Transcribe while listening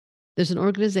There's an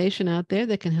organization out there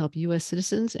that can help U.S.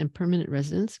 citizens and permanent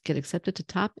residents get accepted to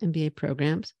top MBA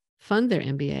programs, fund their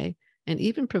MBA, and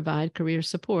even provide career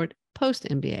support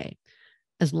post-MBA,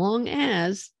 as long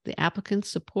as the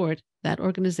applicants support that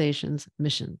organization's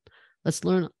mission. Let's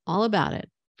learn all about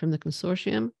it from the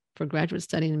Consortium for Graduate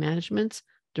Study and Management's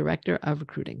Director of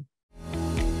Recruiting.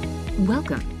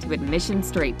 Welcome to Admission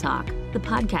Straight Talk, the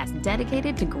podcast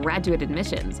dedicated to graduate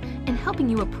admissions and helping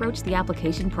you approach the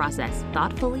application process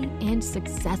thoughtfully and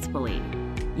successfully.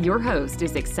 Your host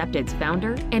is Accepted's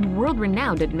founder and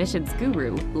world-renowned admissions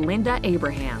guru, Linda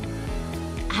Abraham.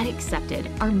 At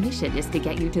Accepted, our mission is to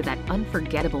get you to that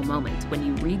unforgettable moment when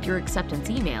you read your acceptance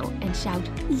email and shout,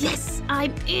 "Yes,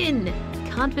 I'm in!"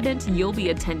 Confident you'll be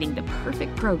attending the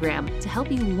perfect program to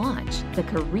help you launch the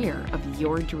career of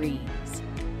your dreams.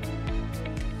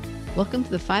 Welcome to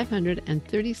the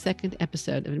 532nd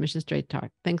episode of Admission Straight Talk.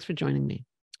 Thanks for joining me.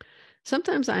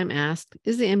 Sometimes I'm asked,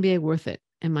 is the MBA worth it?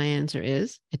 And my answer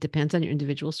is, it depends on your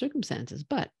individual circumstances.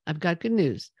 But I've got good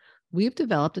news. We've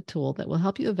developed a tool that will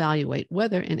help you evaluate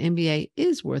whether an MBA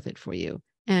is worth it for you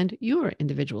and your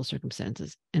individual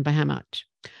circumstances, and by how much.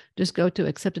 Just go to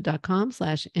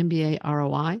accepted.com/MBA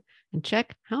ROI and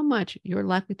check how much you're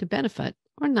likely to benefit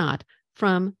or not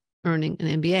from earning an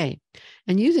MBA.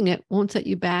 And using it won't set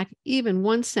you back even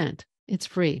 1 cent. It's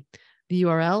free. The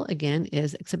URL again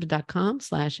is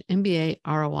accepted.com/MBA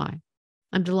ROI.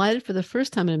 I'm delighted for the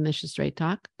first time in Admission Straight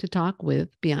Talk to talk with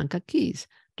Bianca Keys,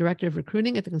 Director of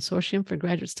Recruiting at the Consortium for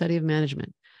Graduate Study of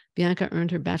Management. Bianca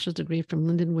earned her bachelor's degree from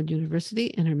Lindenwood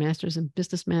University and her master's in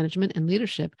business management and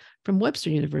leadership from Webster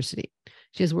University.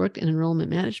 She has worked in enrollment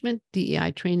management,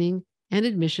 DEI training, and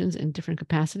admissions in different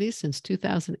capacities since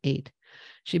 2008.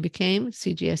 She became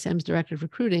CGSM's Director of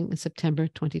Recruiting in September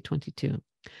 2022.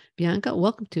 Bianca,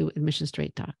 welcome to Admission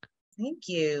Straight Talk. Thank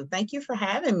you. Thank you for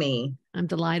having me. I'm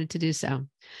delighted to do so.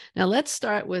 Now, let's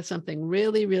start with something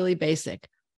really, really basic.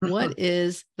 What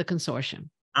is the Consortium?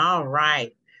 All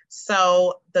right.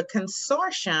 So the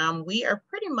Consortium, we are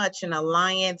pretty much an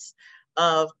alliance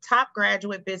of top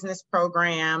graduate business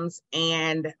programs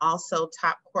and also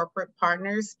top corporate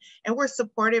partners. And we're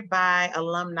supported by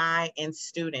alumni and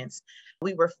students.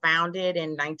 We were founded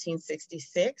in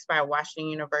 1966 by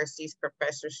Washington University's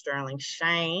Professor Sterling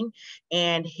Shane,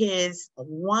 and his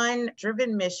one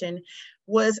driven mission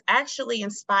was actually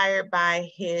inspired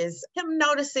by him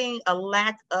noticing a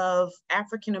lack of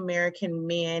African-American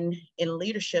men in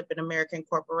leadership in American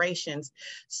corporations.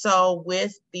 So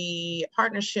with the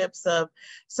partnerships of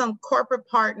some corporate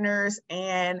partners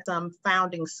and some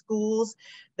founding schools,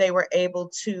 they were able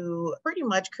to pretty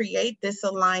much create this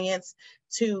alliance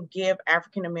to give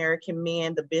African-American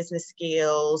men the business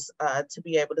skills to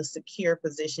be able to secure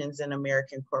positions in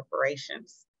American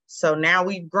corporations. So now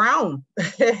we've grown.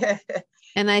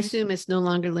 And I assume it's no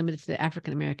longer limited to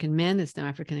African-American men. It's now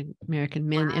African-American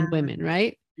men and women,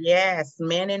 right? Yes,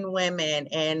 men and women.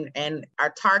 And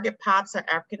our target pops are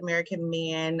African-American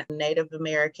men, Native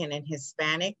American, and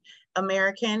Hispanic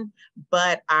American,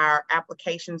 but our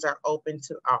applications are open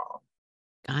to all.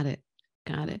 Got it.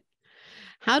 Got it.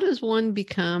 How does one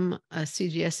become a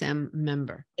CGSM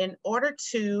member? In order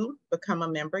to become a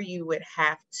member, you would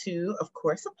have to, of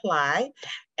course, apply.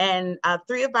 And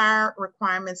 3 of our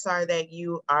requirements are that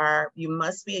you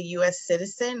must be a U.S.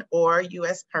 citizen or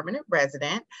U.S. permanent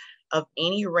resident of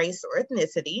any race or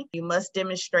ethnicity. You must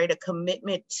demonstrate a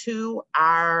commitment to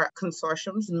our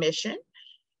consortium's mission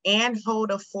and hold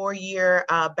a 4-year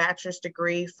bachelor's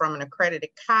degree from an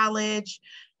accredited college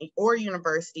or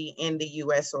university in the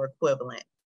U.S. or equivalent.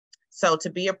 So to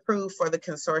be approved for the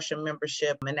consortium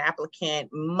membership, an applicant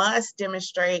must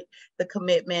demonstrate the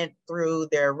commitment through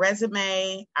their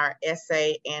resume, our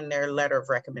essay, and their letter of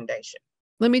recommendation.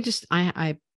 Let me just,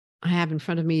 I have in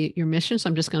front of me your mission, so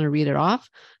I'm just going to read it off.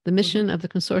 The mission of the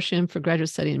Consortium for Graduate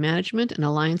Study and Management, an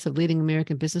alliance of leading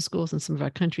American business schools and some of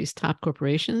our country's top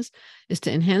corporations, is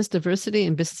to enhance diversity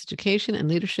in business education and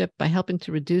leadership by helping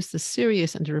to reduce the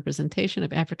serious underrepresentation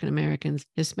of African Americans,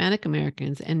 Hispanic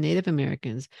Americans, and Native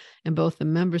Americans in both the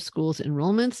member schools'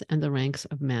 enrollments and the ranks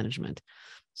of management.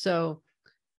 So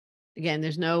again,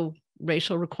 there's no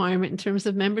racial requirement in terms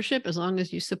of membership, as long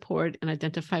as you support and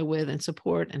identify with and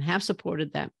support and have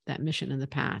supported that mission in the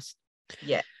past.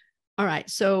 Yeah. All right.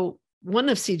 So one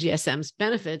of CGSM's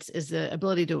benefits is the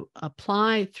ability to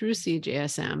apply through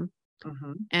CGSM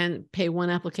and pay one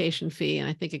application fee. And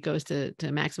I think it goes to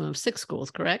a maximum of 6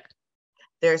 schools, correct?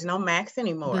 There's no max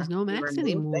anymore. There's no max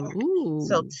anymore. Ooh.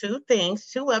 So 2 things,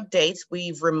 2 updates.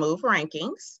 We've removed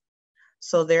rankings.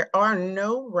 So there are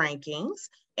no rankings,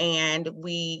 and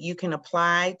you can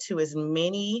apply to as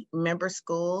many member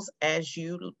schools as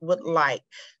you would like.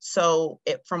 So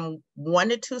from 1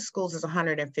 to 2 schools is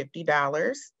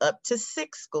 $150, up to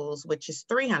 6 schools, which is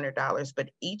 $300, but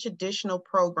each additional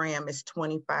program is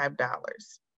 $25.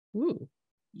 Ooh.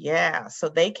 Yeah, so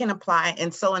they can apply.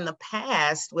 And so in the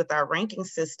past, with our ranking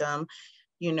system,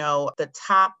 the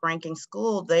top ranking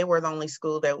school, they were the only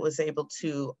school that was able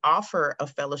to offer a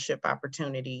fellowship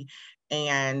opportunity.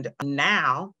 And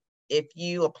now, if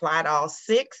you apply to all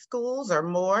 6 schools or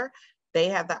more, they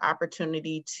have the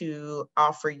opportunity to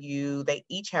offer you, they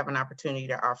each have an opportunity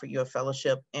to offer you a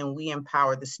fellowship. And we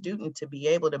empower the student to be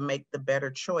able to make the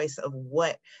better choice of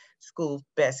what school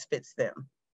best fits them.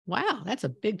 Wow, that's a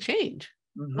big change.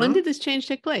 Mm-hmm. When did this change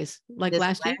take place? Like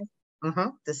last year? Mm-hmm.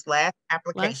 This last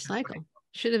application. Last cycle.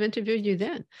 Should have interviewed you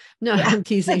then. No, yeah. I'm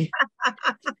teasing.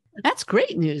 That's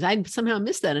great news. I somehow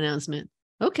missed that announcement.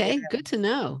 Okay, yeah. Good to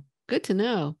know. Good to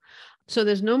know. So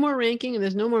there's no more ranking and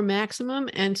there's no more maximum,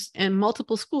 and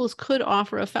multiple schools could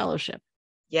offer a fellowship.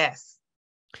 Yes.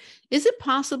 Is it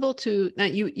possible to, now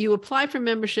you apply for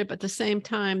membership at the same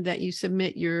time that you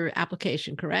submit your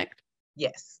application, correct?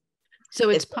 Yes. So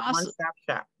it's possible. One-stop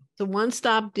shop. It's a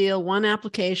one-stop deal, one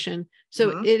application.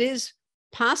 So it is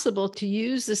possible to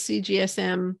use the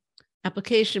CGSM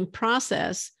application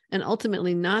process and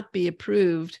ultimately not be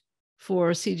approved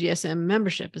for CGSM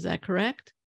membership. Is that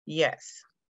correct? Yes,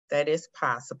 that is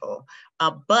possible.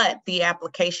 But the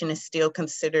application is still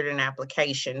considered an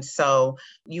application. So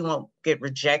you won't get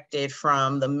rejected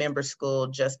from the member school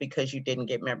just because you didn't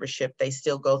get membership. They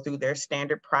still go through their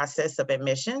standard process of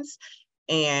admissions.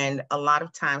 And a lot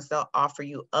of times they'll offer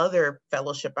you other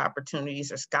fellowship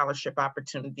opportunities or scholarship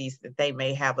opportunities that they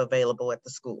may have available at the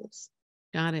schools.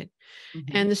 Got it.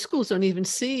 Mm-hmm. And the schools don't even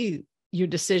see your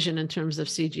decision in terms of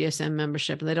CGSM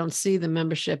membership. They don't see the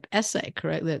membership essay,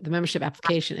 correct? The membership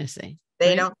application essay.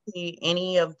 They don't see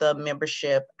any of the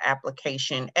membership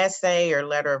application essay or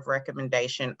letter of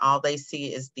recommendation. All they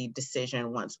see is the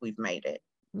decision once we've made it.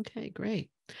 Okay, great.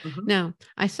 Mm-hmm. Now,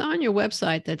 I saw on your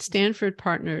website that Stanford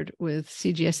partnered with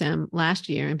CGSM last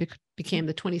year and became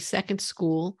the 22nd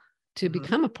school to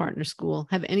become a partner school.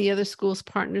 Have any other schools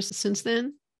partners since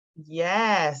then?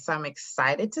 Yes, I'm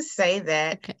excited to say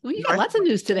that. Okay. Well, you got lots of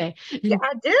news today. Yeah,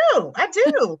 I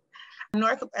do.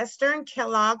 Northwestern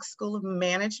Kellogg School of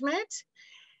Management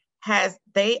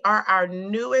they are our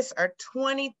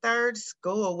 23rd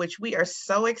school, which we are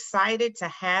so excited to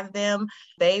have them.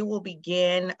 They will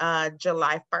begin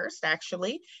July 1st,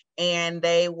 actually, and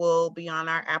they will be on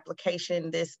our application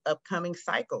this upcoming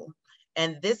cycle.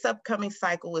 And this upcoming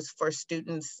cycle is for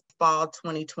students fall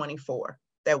 2024,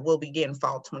 that will begin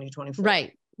fall 2024.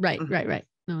 Right.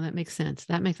 No, that makes sense.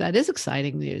 That is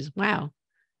exciting news. Wow.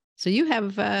 So you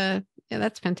have,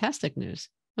 that's fantastic news.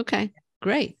 Okay,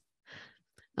 great.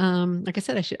 Like I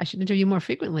said, I should interview more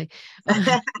frequently.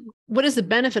 What is the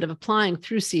benefit of applying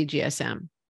through CGSM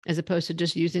as opposed to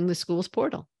just using the school's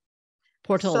portals,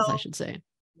 I should say?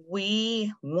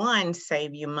 We,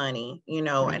 save you money.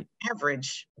 Right. An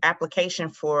average application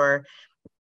for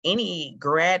any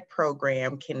grad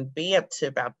program can be up to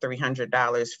about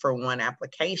 $300 for one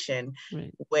application,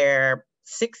 right, where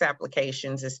 6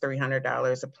 applications is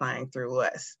 $300 applying through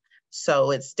us.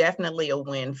 So it's definitely a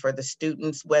win for the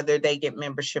students, whether they get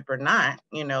membership or not.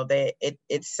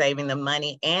 It's saving them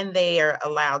money, and they are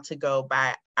allowed to go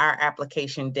by our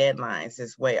application deadlines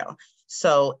as well.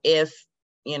 So if,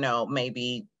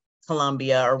 maybe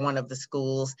Columbia or one of the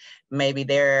schools, maybe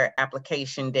their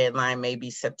application deadline may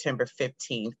be September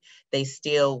 15th, they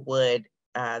still would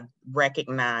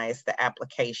recognize the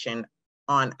application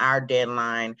on our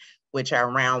deadline, which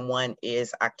our round 1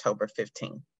 is October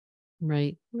 15th.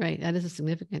 Right. That is a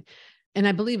significant. And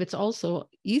I believe it's also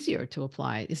easier to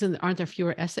apply. Aren't there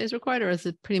fewer essays required, or is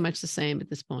it pretty much the same at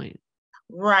this point?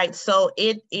 Right. So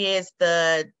it is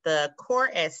the core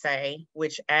essay,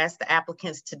 which asks the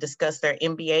applicants to discuss their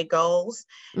MBA goals.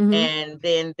 Mm-hmm. And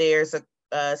then there's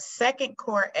a second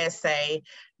core essay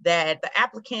that the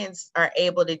applicants are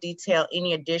able to detail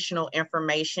any additional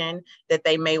information that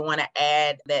they may want to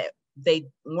add that they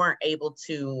weren't able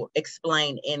to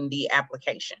explain in the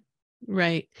application.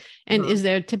 Right. And is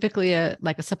there typically a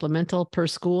supplemental per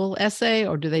school essay,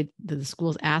 or do the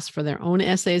schools ask for their own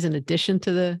essays in addition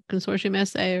to the consortium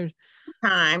essay?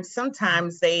 Or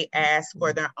sometimes they ask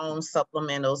for their own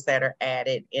supplementals that are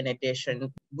added in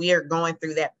addition. We are going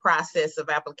through that process of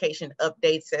application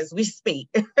updates as we speak.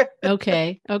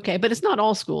 Okay. But it's not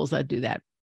all schools that do that.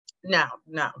 No.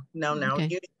 Okay.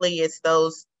 Usually it's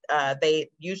those.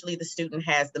 Usually the student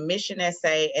has the mission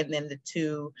essay and then the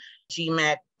 2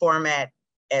 GMAT format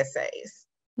essays.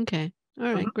 Okay.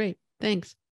 All right. Great.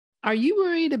 Thanks. Are you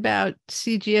worried about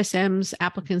CGSM's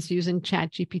applicants using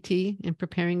ChatGPT in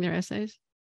preparing their essays?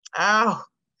 Oh,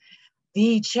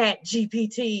 the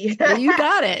ChatGPT. Yeah, you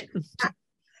got it.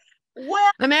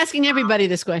 Well, I'm asking everybody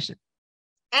this question.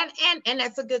 And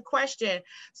that's a good question.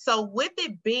 So with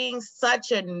it being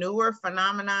such a newer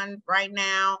phenomenon right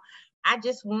now, I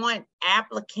just want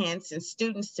applicants and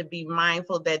students to be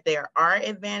mindful that there are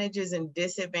advantages and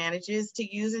disadvantages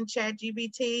to using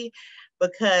ChatGPT,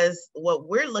 because what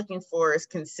we're looking for is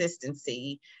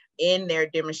consistency in their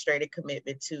demonstrated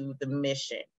commitment to the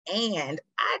mission. And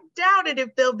I doubt it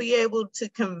if they'll be able to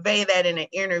convey that in an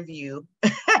interview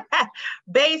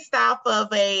based off of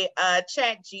a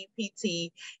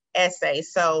ChatGPT essay.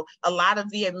 So a lot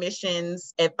of the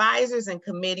admissions advisors and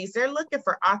committees, they're looking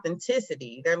for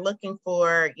authenticity. They're looking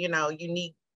for,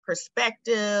 unique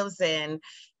perspectives and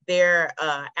their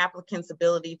applicants'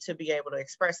 ability to be able to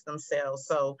express themselves.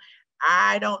 So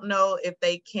I don't know if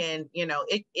they can,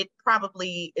 it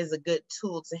probably is a good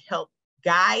tool to help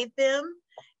guide them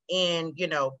in,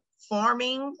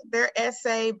 forming their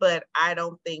essay, but I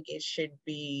don't think it should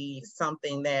be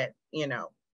something that,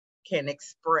 can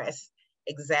express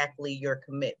exactly your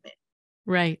commitment.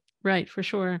 Right, for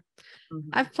sure. Mm-hmm.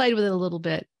 I've played with it a little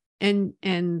bit, and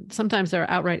sometimes there are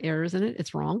outright errors in it.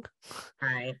 It's wrong.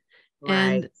 Right.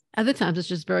 And other times it's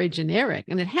just very generic,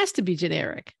 and it has to be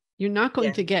generic. You're not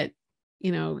going to get,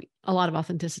 a lot of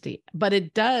authenticity, but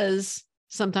it does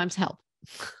sometimes help.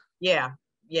 Yeah.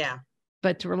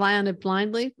 But to rely on it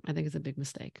blindly, I think is a big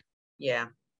mistake. Yeah.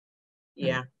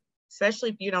 Especially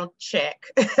if you don't check.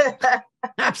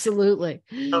 Absolutely.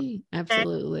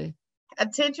 Absolutely.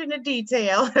 Attention to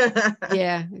detail.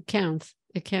 Yeah, it counts.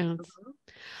 Mm-hmm.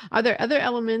 Are there other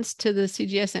elements to the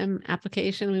CGSM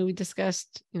application? I mean, we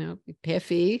discussed, you pay a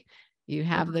fee, you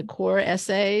have the core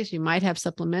essays, you might have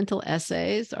supplemental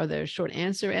essays. Are there short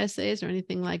answer essays or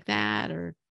anything like that?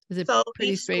 Or is it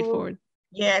pretty straightforward?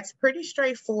 Yeah, it's pretty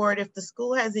straightforward. If the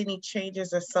school has any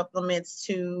changes or supplements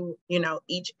to,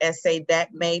 each essay, that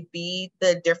may be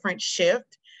the different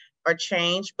shift or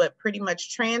change, but pretty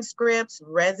much transcripts,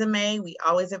 resume, we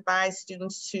always advise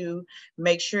students to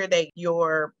make sure that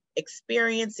your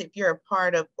experience, if you're a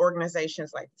part of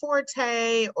organizations like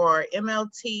Forte or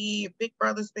MLT, Big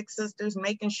Brothers, Big Sisters,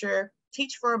 making sure,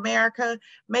 Teach for America,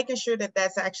 making sure that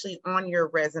that's actually on your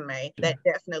resume. That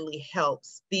definitely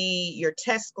helps. Your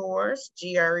test scores,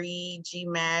 GRE,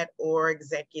 GMAT, or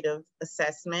executive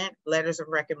assessment, letters of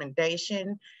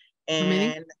recommendation,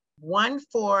 and one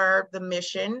for the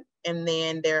mission, and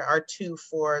then there are 2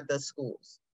 for the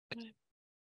schools. Okay.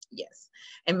 Yes.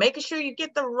 And making sure you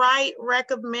get the right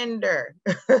recommender.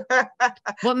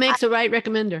 What makes a right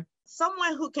recommender?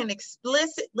 Someone who can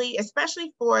explicitly,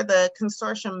 especially for the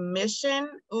consortium mission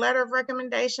letter of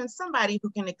recommendation, somebody who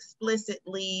can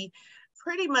explicitly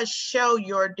pretty much show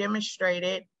your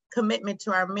demonstrated commitment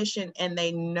to our mission, and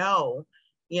they know,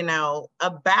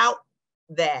 about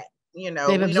that,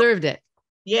 They've observed it.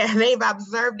 Yeah, they've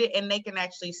observed it, and they can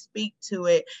actually speak to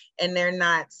it, and they're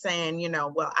not saying,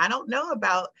 well, I don't know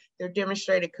about their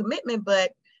demonstrated commitment,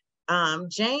 but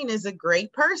Jane is a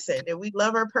great person and we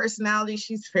love her personality.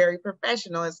 She's very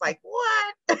professional. It's like,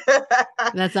 what?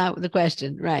 That's not the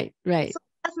question. Right. So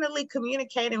definitely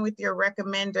communicating with your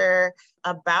recommender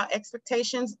about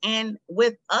expectations. And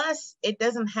with us, it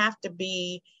doesn't have to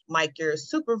be like your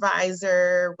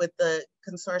supervisor with the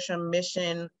consortium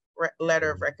mission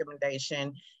letter of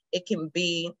recommendation. It can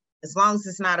be, as long as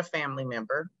it's not a family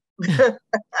member.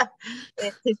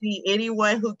 It could be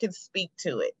anyone who can speak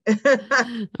to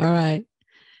it. All right.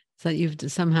 So you've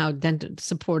somehow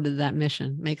supported that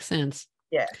mission. Makes sense.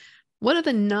 Yeah. What are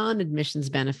the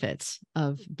non-admissions benefits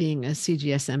of being a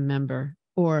CGSM member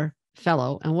or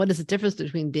fellow? And what is the difference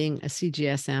between being a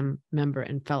CGSM member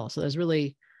and fellow? So there's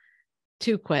really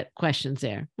 2 questions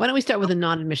there. Why don't we start with the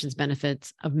non-admissions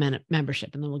benefits of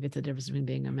membership, and then we'll get to the difference between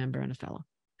being a member and a fellow.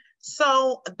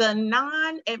 So the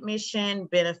non-admission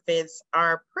benefits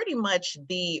are pretty much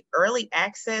the early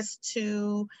access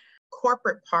to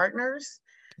corporate partners.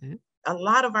 Okay. A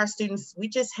lot of our students, we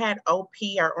just had OP,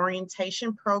 our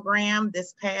orientation program,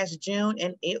 this past June,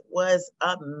 and it was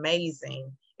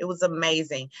amazing. It was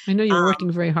amazing. I know you're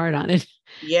working very hard on it.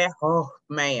 Yeah. Oh,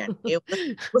 man. It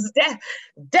was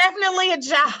definitely a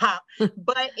job,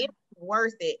 but it's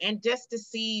worth it. And just to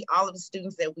see all of the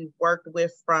students that we've worked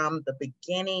with from the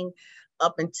beginning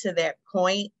up until that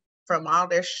point, from all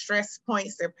their stress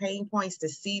points, their pain points, to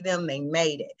see them, they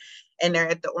made it. And they're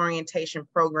at the orientation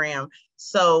program.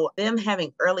 So them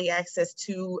having early access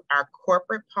to our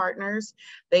corporate partners,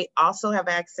 they also have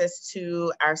access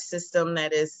to our system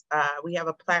that is, we have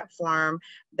a platform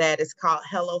that is called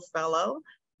Hello Fellow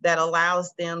that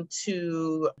allows them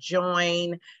to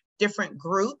join different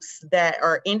groups that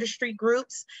are industry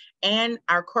groups, and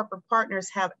our corporate partners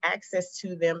have access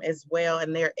to them as well,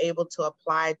 and they're able to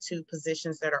apply to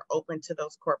positions that are open to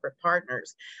those corporate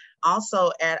partners.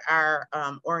 Also at our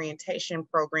orientation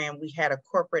program, we had a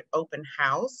corporate open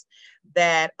house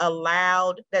that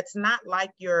allowed, that's not like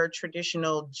your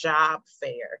traditional job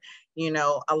fair. You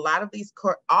know, a lot of these,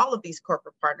 all of these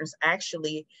corporate partners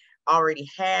actually already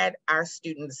had our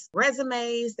students'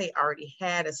 resumes. They already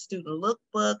had a student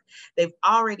lookbook. They've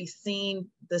already seen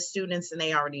the students and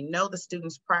they already know the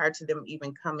students prior to them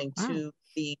even coming to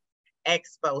the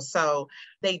expo. So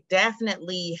they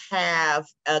definitely have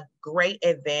a great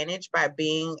advantage by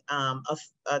being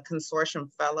a consortium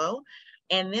fellow.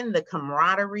 And then the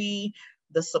camaraderie,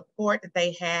 the support that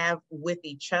they have with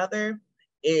each other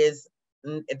is,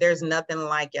 there's nothing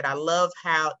like it. I love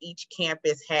how each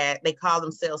campus had, they call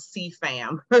themselves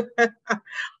CFAM.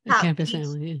 Campus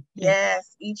family. Yeah.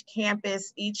 Yes, each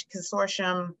campus, each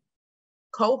consortium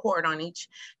cohort on each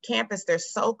campus, they're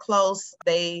so close.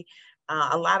 They,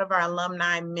 a lot of our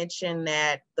alumni mention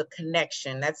that the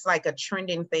connection, that's like a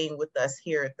trending thing with us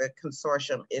here at the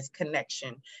consortium, is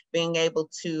connection, being able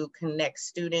to connect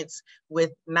students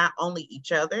with not only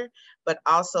each other, but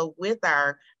also with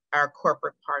our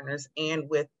corporate partners and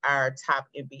with our top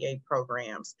MBA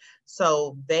programs.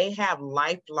 So they have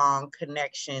lifelong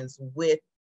connections with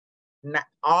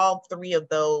all three of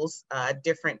those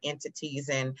different entities,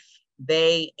 and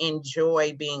they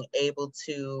enjoy being able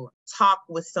to talk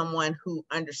with someone who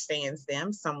understands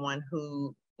them, someone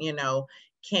who, you know,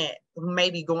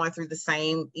 maybe going through the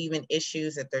same even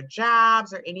issues at their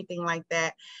jobs or anything like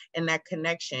that, and that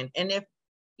connection. And if,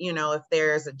 you know, if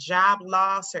there's a job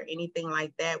loss or anything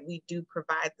like that, we do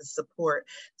provide the support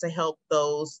to help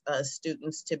those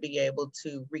students to be able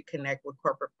to reconnect with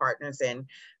corporate partners and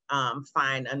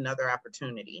find another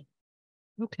opportunity.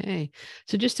 Okay.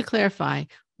 So just to clarify,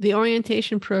 the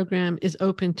orientation program is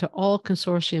open to all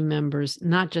consortium members,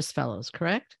 not just fellows,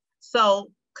 correct?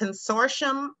 So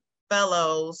consortium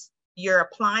fellows, you're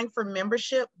applying for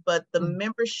membership, but the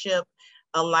membership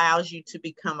allows you to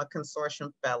become a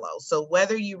consortium fellow. So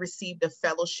whether you received a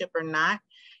fellowship or not,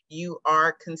 you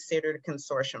are considered a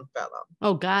consortium fellow.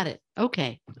 Oh, got it.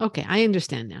 Okay. Okay. I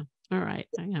understand now. All right.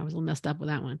 I was a little messed up with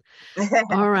that one.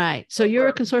 All right. So you're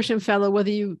a consortium fellow,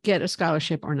 whether you get a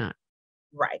scholarship or not.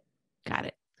 Right. Got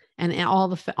it. And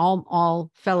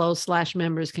all fellows /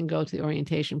 members can go to the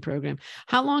orientation program.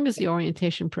 How long is the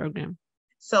orientation program?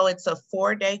 So it's a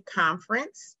 4-day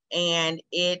conference, and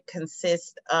it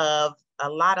consists of a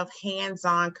lot of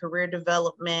hands-on career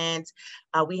development.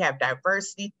 We have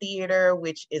diversity theater,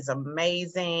 which is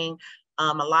amazing.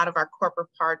 A lot of our corporate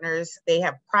partners, they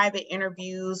have private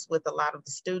interviews with a lot of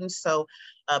the students. So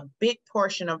a big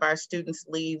portion of our students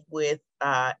leave with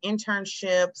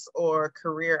internships or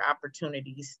career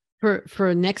opportunities.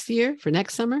 For next year, for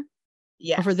next summer?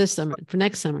 Yes. Or for this summer, for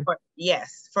next summer?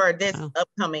 Yes, for this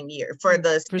upcoming year. For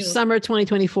summer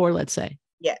 2024, let's say.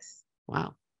 Yes.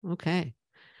 Wow. Okay.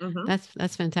 Mm-hmm.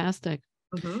 That's fantastic.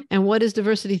 Mm-hmm. And what is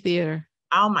diversity theater?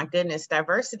 Oh my goodness,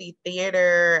 diversity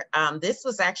theater. This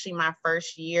was actually my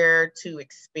first year to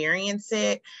experience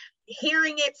it.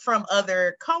 Hearing it from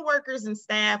other coworkers and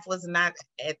staff was not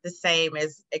at the same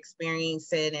as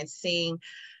experiencing and seeing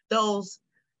those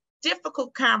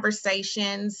difficult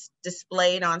conversations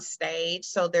displayed on stage.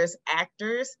 So there's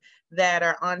actors that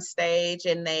are on stage,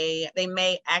 and they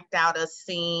may act out a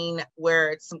scene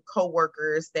where it's some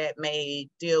coworkers that may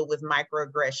deal with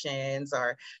microaggressions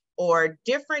or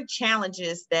different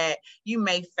challenges that you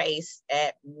may face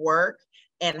at work,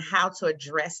 and how to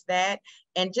address that,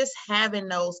 and just having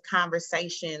those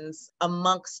conversations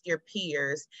amongst your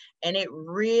peers. And it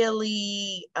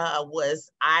really was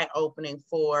eye-opening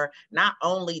for not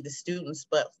only the students,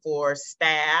 but for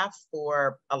staff,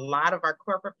 for a lot of our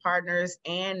corporate partners,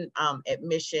 and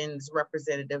admissions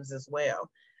representatives as well.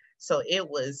 So it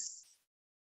was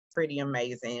pretty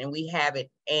amazing. And we have it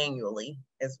annually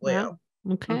as well.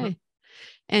 Wow. Okay. Mm-hmm.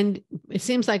 And it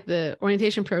seems like the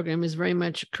orientation program is very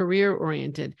much career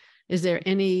oriented. Is there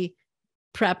any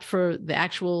prep for the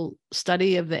actual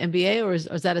study of the MBA, or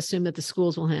is that assumed that the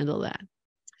schools will handle that?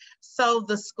 So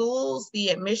the schools, the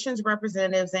admissions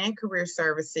representatives and career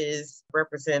services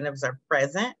representatives are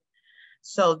present.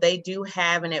 So they do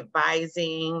have an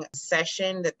advising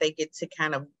session that they get to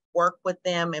kind of work with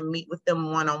them and meet with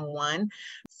them one-on-one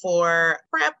for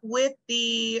prep with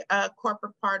the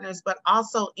corporate partners, but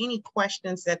also any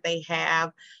questions that they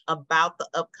have about the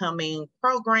upcoming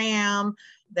program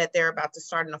that they're about to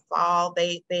start in the fall.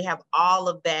 They have all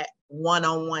of that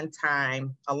one-on-one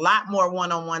time, a lot more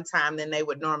one-on-one time than they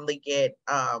would normally get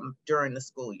during the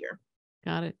school year.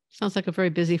 Got it. Sounds like a very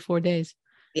busy 4 days.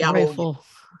 Yeah, very full.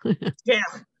 Yeah,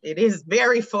 it is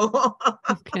very full.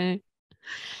 Okay.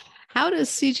 How does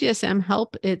CGSM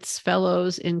help its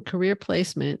fellows in career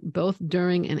placement, both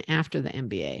during and after the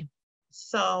MBA?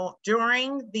 So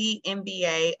during the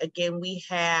MBA, again, we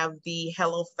have the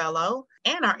Hello Fellow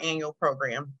and our annual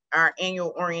program, our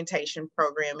annual orientation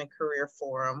program and career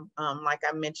forum. Like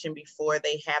I mentioned before,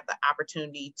 they have the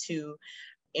opportunity to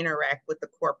interact with the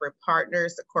corporate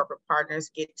partners. The corporate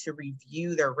partners get to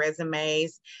review their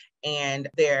resumes and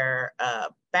their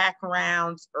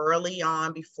backgrounds early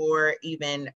on before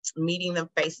even meeting them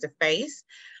face to face.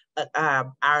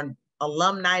 Our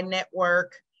alumni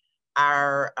network,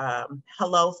 our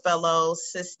Hello Fellow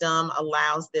system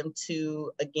allows them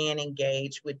to, again,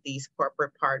 engage with these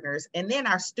corporate partners. And then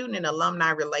our student and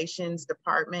alumni relations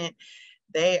department,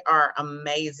 they are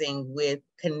amazing with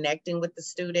connecting with the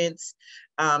students.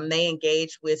 They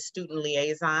engage with student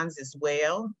liaisons as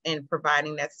well and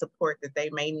providing that support that they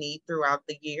may need throughout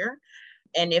the year.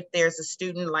 And if there's a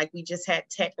student, like we just had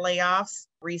tech layoffs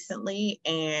recently,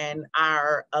 and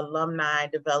our alumni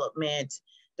development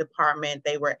department,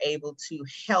 they were able to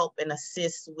help and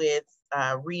assist with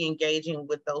re-engaging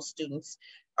with those students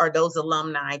or those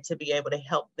alumni to be able to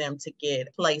help them to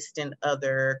get placed in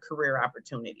other career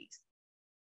opportunities.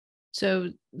 So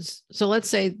let's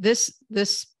say this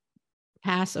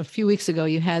past a few weeks ago,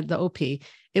 you had the OP.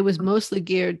 It was mostly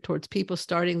geared towards people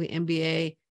starting the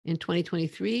MBA in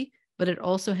 2023, but it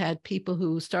also had people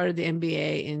who started the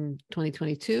MBA in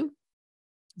 2022.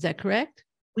 Is that correct?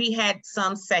 We had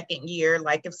some second year,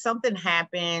 like if something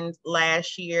happened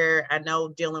last year, I know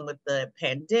dealing with the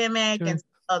pandemic Sure. and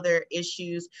other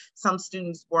issues, some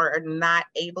students were not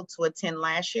able to attend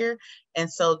last year.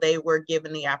 And so they were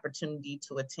given the opportunity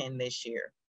to attend this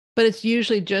year. But it's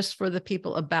usually just for the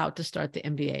people about to start the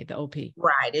MBA, the OP.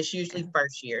 Right. It's usually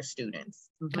first year students.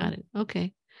 Got it.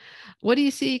 Okay. What do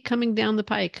you see coming down the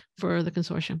pike for the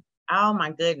consortium? Oh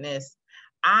my goodness.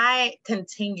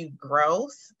 Continued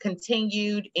growth,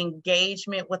 continued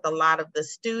engagement with a lot of the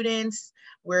students.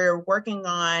 We're working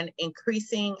on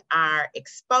increasing our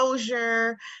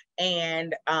exposure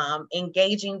and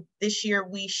engaging. This year,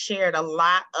 we shared a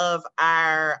lot of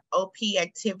our OP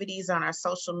activities on our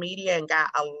social media and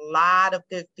got a lot of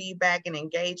good feedback and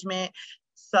engagement.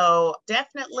 So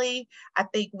definitely, I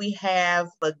think we have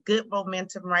a good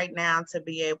momentum right now to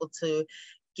be able to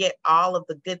get all of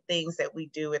the good things that we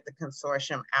do at the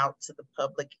consortium out to the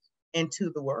public and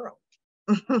to the world.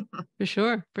 For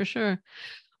sure, for sure.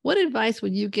 What advice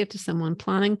would you give to someone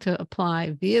planning to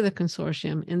apply via the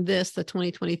consortium in the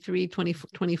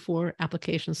 2023-2024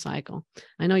 application cycle?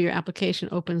 I know your application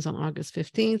opens on August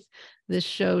 15th. This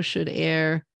show should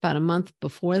air about a month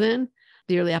before then.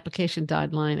 The early application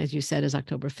deadline, as you said, is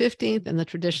October 15th, and the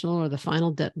traditional or the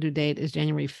final due date is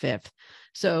January 5th.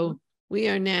 So we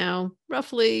are now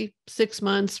roughly 6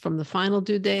 months from the final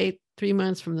due date, 3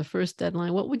 months from the first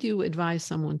deadline. What would you advise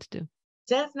someone to do?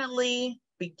 Definitely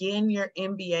begin your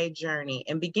MBA journey.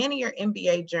 And beginning your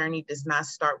MBA journey does not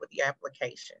start with the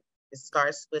application. It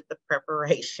starts with the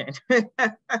preparation.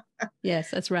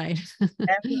 Yes, that's right.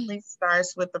 Definitely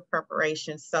starts with the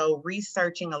preparation. So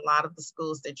researching a lot of the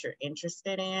schools that you're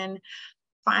interested in,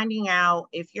 finding out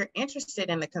if you're interested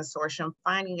in the consortium,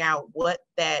 finding out what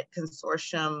that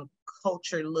consortium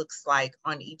culture looks like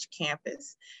on each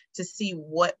campus to see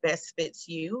what best fits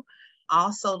you.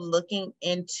 Also looking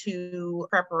into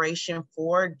preparation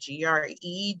for GRE,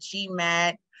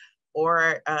 GMAT,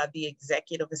 or the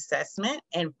executive assessment,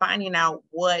 and finding out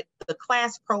what the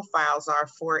class profiles are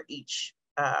for each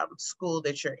school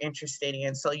that you're interested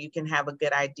in, so you can have a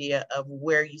good idea of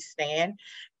where you stand.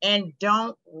 And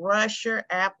don't rush your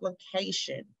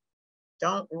application.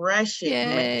 Don't rush it.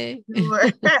 Yay. Make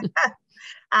sure.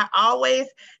 I always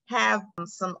have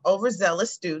some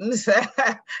overzealous students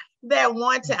that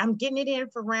want to, I'm getting it in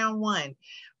for round one.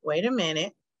 Wait a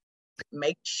minute.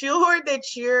 Make sure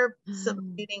that you're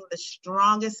submitting the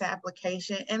strongest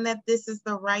application and that this is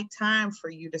the right time for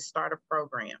you to start a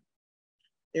program.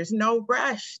 There's no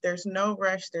rush. There's no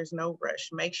rush. There's no rush.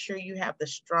 Make sure you have the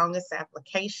strongest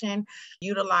application.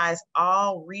 Utilize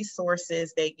all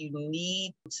resources that you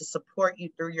need to support you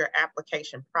through your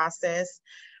application process.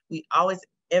 We always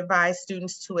advise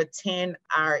students to attend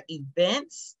our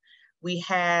events. We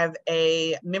have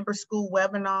a member school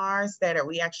webinars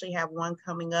we actually have one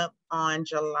coming up on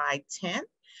July 10th,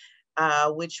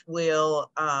 which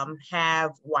will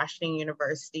have Washington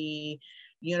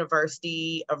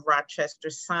University of Rochester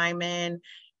Simon,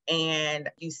 and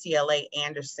UCLA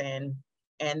Anderson.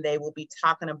 And they will be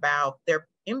talking about their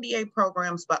MBA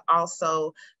programs, but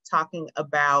also talking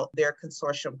about their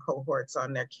consortium cohorts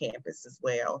on their campus as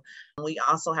well. We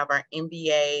also have our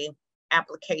MBA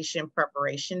application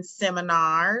preparation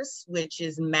seminars, which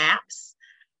is MAPS,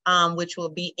 which will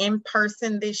be in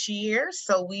person this year.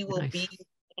 So we will be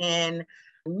in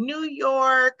New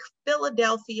York,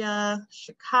 Philadelphia,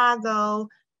 Chicago,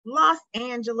 Los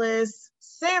Angeles,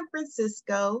 San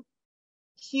Francisco,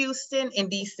 Houston, and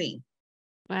DC.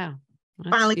 Wow.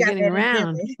 Finally you're got getting that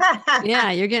around. Yeah,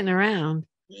 you're getting around.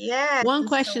 Yeah. One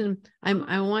question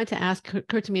I wanted to ask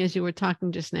occurred to me as you were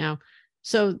talking just now.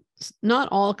 So not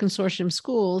all consortium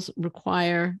schools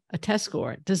require a test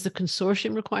score. Does the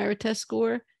consortium require a test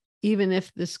score, even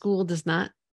if the school does not?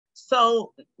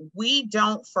 So we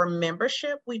don't, for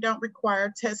membership, we don't require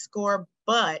a test score,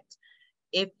 but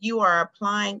if you are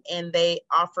applying and they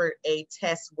offer a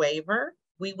test waiver,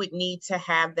 we would need to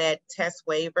have that test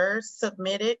waiver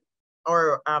submitted,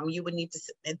 or you would need to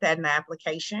submit that in the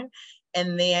application.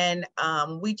 And then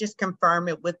we just confirm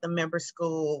it with the member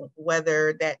school,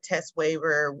 whether that test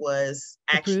waiver was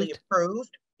actually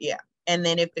approved. Yeah. And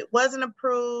then if it wasn't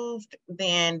approved,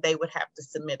 then they would have to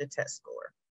submit a test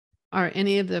score. Are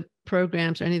any of the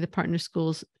programs or any of the partner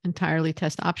schools entirely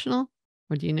test optional?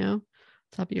 Or do you know,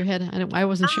 top of your head? I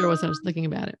wasn't sure as I was thinking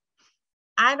about it.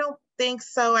 I don't think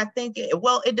so. I think,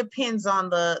 it depends on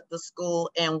the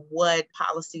school and what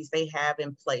policies they have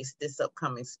in place this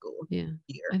upcoming school year.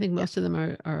 I think most of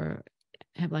them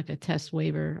have like a test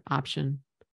waiver option.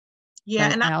 Yeah.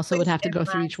 But and I also would have to go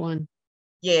through each one.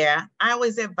 Yeah. I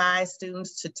always advise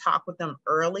students to talk with them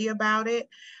early about it,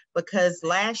 because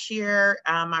last year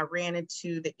I ran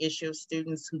into the issue of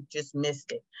students who just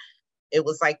missed it. It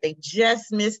was like they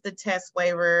just missed the test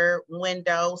waiver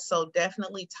window. So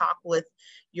definitely talk with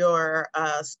your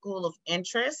school of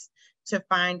interest to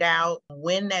find out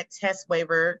when that test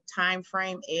waiver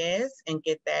timeframe is and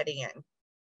get that in,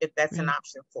 if that's an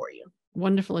option for you.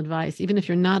 Wonderful advice, even if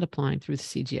you're not applying through the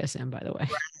CGSM, by the way.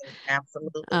 Right,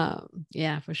 absolutely.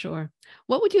 Yeah, for sure.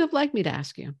 What would you have liked me to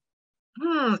ask you?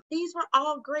 These were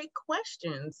all great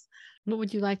questions. What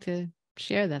would you like to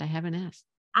share that I haven't asked?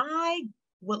 I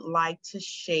would like to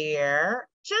share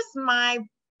just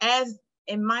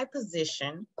in my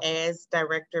position as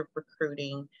director of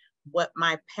recruiting, what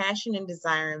my passion and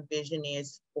desire and vision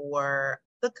is for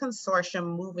the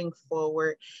consortium moving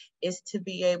forward is to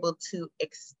be able to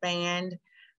expand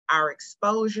our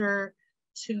exposure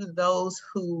to those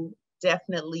who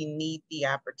definitely need the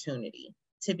opportunity,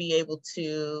 to be able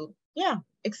to,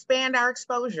 expand our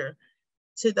exposure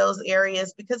to those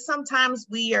areas, because sometimes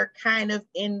we are kind of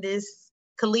in this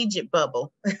collegiate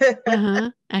bubble.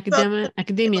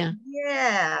 Academia.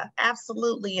 Yeah,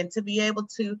 absolutely. And to be able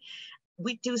to,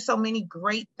 we do so many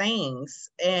great things,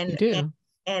 and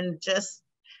just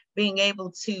being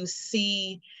able to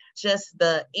see just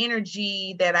the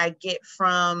energy that I get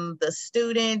from the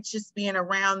students, just being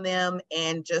around them,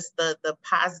 and just the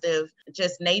positive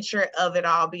just nature of it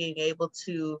all, being able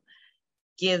to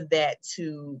give that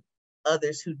to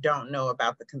others who don't know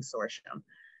about the consortium.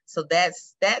 So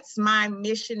that's my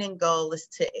mission and goal, is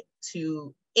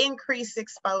to increase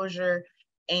exposure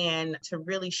and to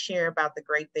really share about the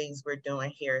great things we're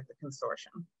doing here at the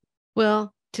consortium.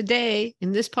 Well, today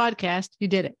in this podcast, you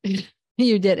did it.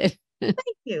 You did it. Thank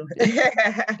you.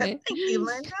 Thank you,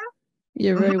 Linda.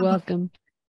 You're very welcome.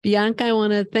 Bianca, I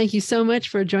want to thank you so much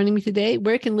for joining me today.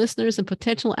 Where can listeners and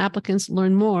potential applicants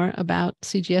learn more about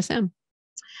CGSM?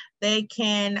 They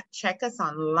can check us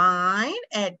online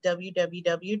at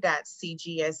www.cgsm.org,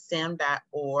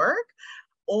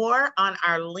 or on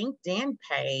our LinkedIn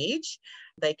page.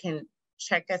 They can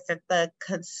check us at the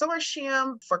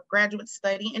Consortium for Graduate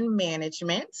Study and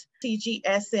Management,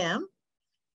 CGSM,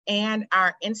 and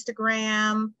our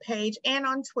Instagram page, and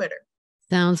on Twitter.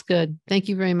 Sounds good. Thank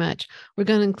you very much. We're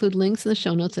going to include links in the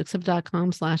show notes at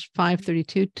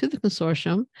accept.com/532 to the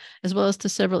consortium, as well as to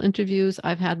several interviews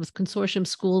I've had with consortium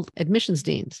school admissions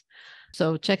deans.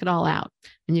 So check it all out.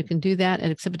 And you can do that at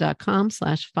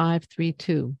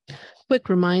accept.com/532. Quick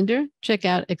reminder, check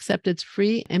out Accepted's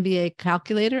free MBA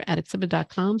calculator at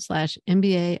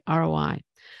accept.com/MBA ROI.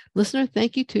 Listener,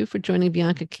 thank you too for joining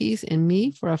Bianca Keys and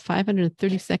me for our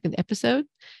 532nd episode.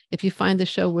 If you find the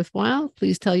show worthwhile,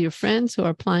 please tell your friends who are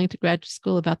applying to graduate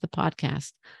school about the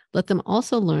podcast. Let them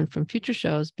also learn from future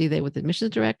shows, be they with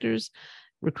admissions directors,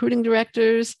 recruiting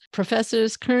directors,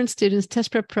 professors, current students,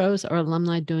 test prep pros, or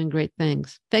alumni doing great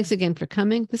things. Thanks again for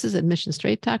coming. This is Admission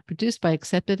Straight Talk, produced by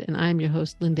Accepted, and I am your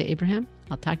host, Linda Abraham.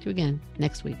 I'll talk to you again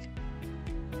next week.